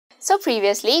So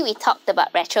previously, we talked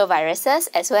about retroviruses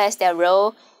as well as their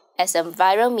role as a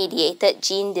viral-mediated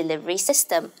gene delivery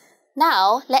system.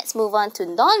 Now, let's move on to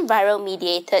non-viral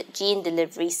mediated gene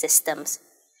delivery systems.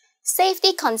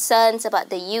 Safety concerns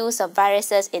about the use of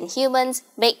viruses in humans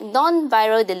make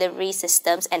non-viral delivery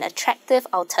systems an attractive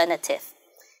alternative.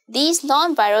 These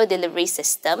non-viral delivery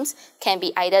systems can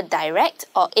be either direct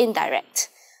or indirect.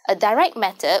 A direct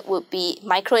method would be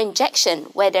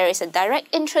microinjection, where there is a direct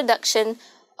introduction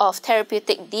of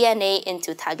therapeutic DNA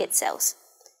into target cells.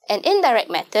 An indirect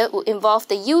method would involve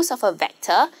the use of a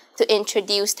vector to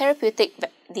introduce therapeutic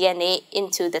DNA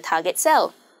into the target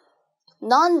cell.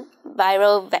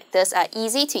 Non-viral vectors are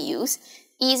easy to use,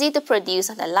 easy to produce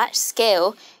on a large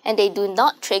scale, and they do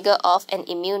not trigger off an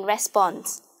immune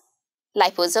response.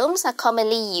 Liposomes are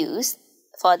commonly used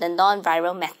for the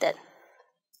non-viral method.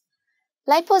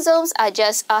 Liposomes are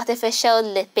just artificial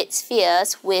lipid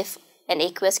spheres with an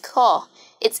aqueous core.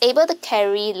 It's able to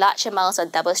carry large amounts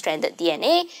of double-stranded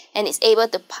DNA, and it's able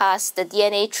to pass the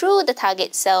DNA through the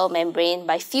target cell membrane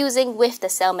by fusing with the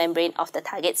cell membrane of the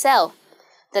target cell.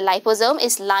 The liposome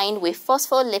is lined with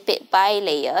phospholipid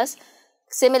bilayers,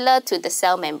 similar to the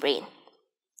cell membrane.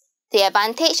 The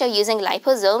advantage of using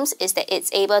liposomes is that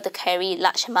it's able to carry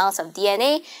large amounts of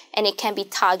DNA, and it can be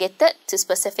targeted to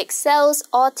specific cells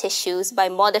or tissues by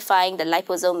modifying the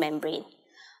liposome membrane.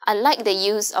 Unlike the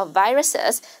use of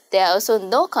viruses, there are also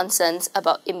no concerns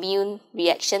about immune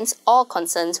reactions or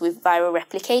concerns with viral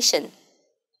replication.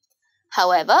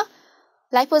 However,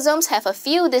 liposomes have a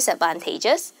few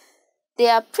disadvantages. They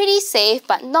are pretty safe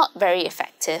but not very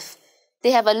effective. They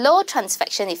have a low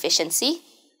transfection efficiency,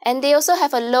 and they also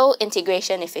have a low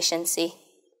integration efficiency.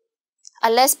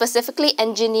 Unless specifically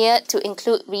engineered to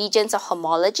include regions of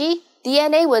homology,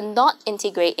 DNA will not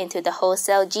integrate into the whole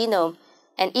cell genome.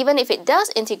 And even if it does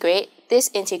integrate,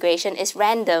 this integration is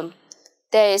random.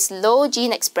 There is low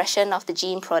gene expression of the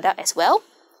gene product as well,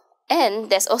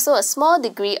 and there's also a small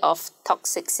degree of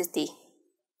toxicity.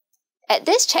 At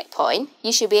this checkpoint,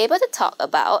 you should be able to talk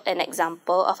about an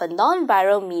example of a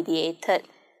non-viral mediated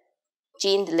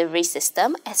gene delivery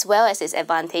system as well as its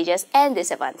advantages and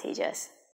disadvantages.